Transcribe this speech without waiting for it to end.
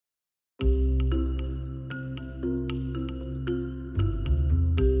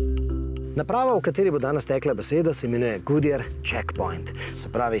Naprava, v kateri bo danes tekla beseda, se imenuje Goodyear Checkpoint, se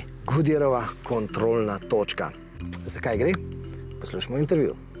pravi Goodyearova kontrolna točka. Zakaj gre? Poslušajmo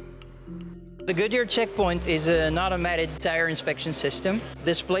intervju. The Goodyear Checkpoint is an automated tire inspection system.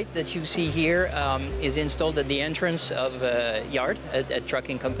 This plate that you see here is installed at the entrance of a yard at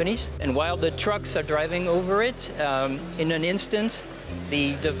trucking companies. And while the trucks are driving over it, in an instant,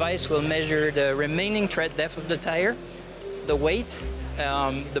 the device will measure the remaining tread depth of the tire, the weight,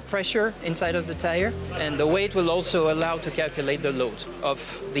 the pressure inside of the tire, and the weight will also allow to calculate the load of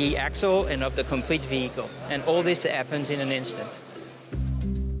the axle and of the complete vehicle. And all this happens in an instant.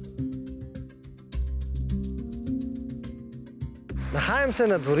 Nahajam se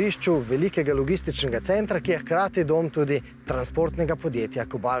na dvorišču velikega logističnega centra, ki je hkrati dom tudi transportnega podjetja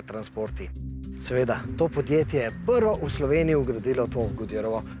Cobalt Transporti. Seveda, to podjetje je prvo v Sloveniji vgradilo to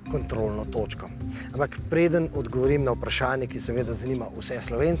Goodyearovo kontrolno točko. Ampak preden odgovorim na vprašanje, ki seveda zanima vse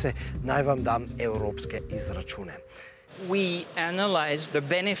Slovence, naj vam dam evropske izračune. We analyze the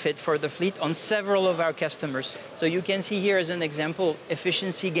benefit for the fleet on several of our customers. So you can see here as an example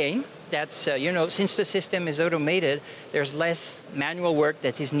efficiency gain. That's, since the system is automated, there's less manual work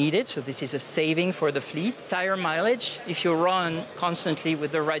that is needed. So this is a saving for the fleet. Tire mileage, if you run constantly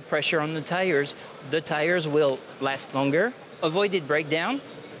with the right pressure on the tires will last longer. Avoided breakdown.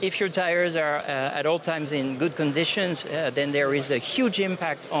 If your tires are at all times in good conditions, then there is a huge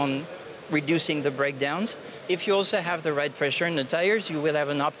impact on reducing the breakdowns. If you also have the right pressure in the tires, you will have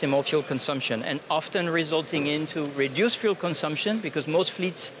an optimal fuel consumption, and often resulting into reduced fuel consumption because most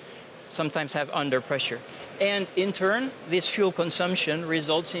fleets sometimes have under pressure. And in turn, this fuel consumption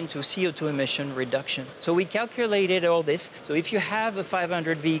results into CO2 emission reduction. So we calculated all this. So if you have a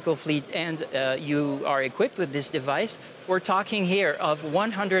 500 vehicle fleet and you are equipped with this device, we're talking here of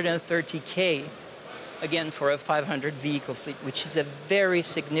 130K again for a 500 vehicle fleet, which is a very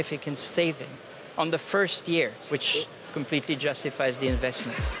significant saving on the first year, which completely justifies the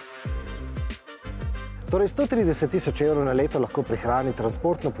investment. Torej 130 tisoč evrov na leto lahko prihrani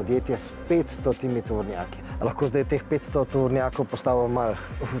transportno podjetje s 500 tovornjaki. Lahko zdaj teh 500 tovornjakov postavimo malo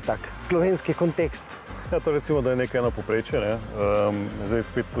v tak slovenski kontekst. Ja, to recimo, da je nekaj eno povprečje. Zdaj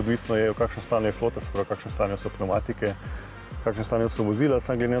spet odvisno je, v kakšno stanje je flota, se pravi, v kakšno stanje so pneumatike, v kakšno stanje so vozila.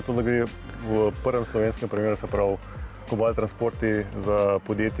 Sam glede na to, da gre v prvem slovenskem primeru, se pravi, Cobalt Transporti za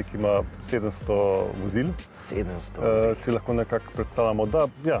podjetje, ki ima 700 vozil. 700 vozil. Si lahko nekako predstavljamo, da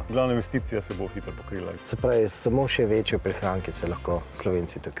glavna investicija se bo hitro pokrila. Se pravi, samo še večje prihranke se lahko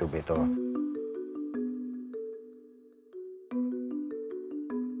Slovenci tukaj obetajo.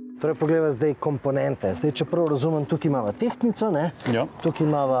 Torej, poglejva zdaj komponente. Zdaj, čeprav razumem, tukaj imava tehtnico, Ja. Tukaj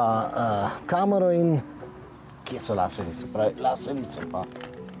imava kamero in kje so laserji? Se pravi, laserji so pa...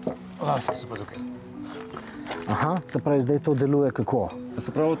 Laserji so pa tukaj. Aha, se pravi, zdaj to deluje kako?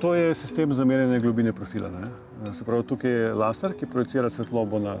 Se pravi, to je sistem za merjenje globine profila. Se pravi, tukaj je laser, ki projicira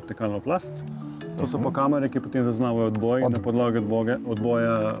svetlobo na tekalno plast. To so pa kamere, ki potem zaznavajo odboj in na podlagi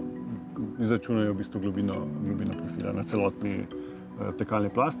odboja izračunajo v bistvu globino profila na celotni tekalni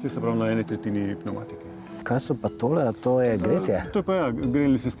plasti, se pravi na 1/3 pneumatike. Kaj so pa tole? To je gretje? To je pa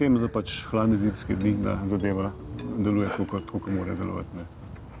grelni sistem za hladne zimske dni, da zadeva deluje tako, kot mora delovati.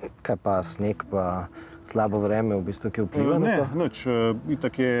 Kaj pa sneg pa slabo vreme v bistvu, ki vpliva na to? Ne, nič.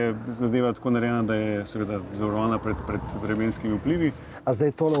 Itak je zadeva tako narejena, da je seveda zavarovana pred vremenskimi vplivi. A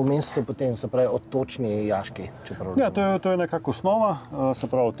zdaj tole vmes so potem, se pravi, odtočni jaški? Ja, to je nekako osnova, se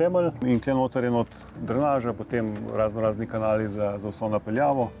pravi temelj in tle noter je drenaža, potem razni kanali za vso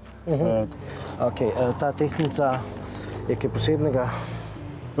napeljavo. Ok, ta tehtnica je kaj posebnega?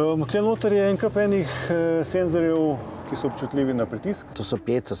 Tle noter je en kup enih senzorjev, ki so občutljivi na pritisk. To so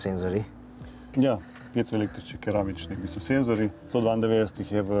piezo senzori? Ja, piezoelektrični, keramični senzori. 192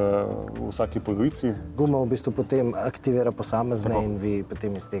 jih je v vsaki polovici. Guma v bistvu potem aktivira posamezne in vi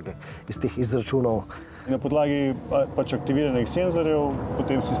potem iz teh izračunov. Na podlagi aktiviranih senzorjev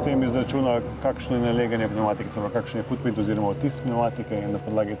potem sistem izračuna, kakšno je naleganje pneumatike, kakšen je footprint oziroma odtis pneumatike in na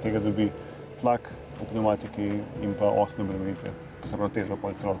podlagi tega dobi tlak v pneumatiki in pa osne obremenitve, se pravi težo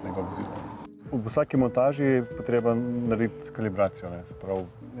celotnega vozila. V vsaki montaži je potreba narediti kalibracijo. Se pravi,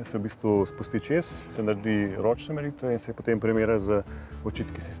 se v bistvu spusti čez, se naredi ročne meritve in se potem primerja z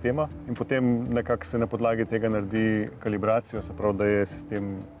očitki sistema in potem nekako se na podlagi tega naredi kalibracijo, se pravi, da je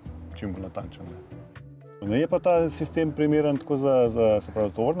sistem čim bolj natančen. Je pa ta sistem primeren tako za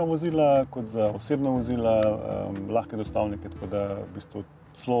tovorna vozila, kot za osebna vozila, lahke dostavnike, tako da v bistvu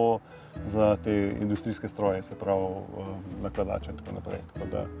celo za te industrijske stroje, se pravi nakladače in tako naprej. Tako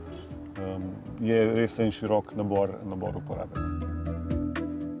da je res en širok nabor uporabe.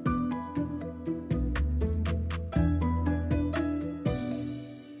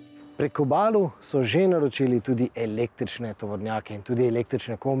 Pri Kobalu so že naročili tudi električne tovornjake in tudi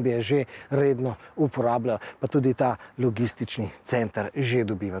električne kombije že redno uporabljajo, pa tudi ta logistični center že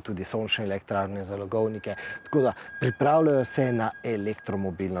dobiva tudi sončne elektrarne za logovnike, tako da pripravljajo se na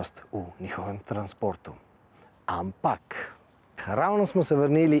elektromobilnost v njihovem transportu. Ampak ravno smo se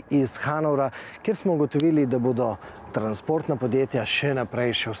vrnili iz Hanovra, kjer smo ugotovili, da bodo transportna podjetja še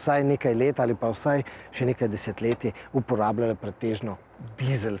naprej, še vsaj nekaj let ali pa vsaj še nekaj desetletij uporabljale pretežno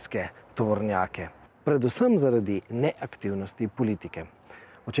dizelske tovornjake. Predvsem zaradi neaktivnosti politike.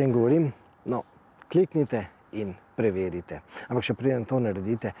 O čem govorim? No, kliknite in preverite. Ampak še preden to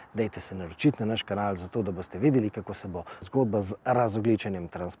naredite, dajte se naročiti na naš kanal, zato da boste videli, kako se bo zgodba z razogljičenjem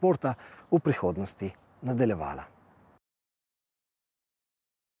transporta v prihodnosti nadaljevala.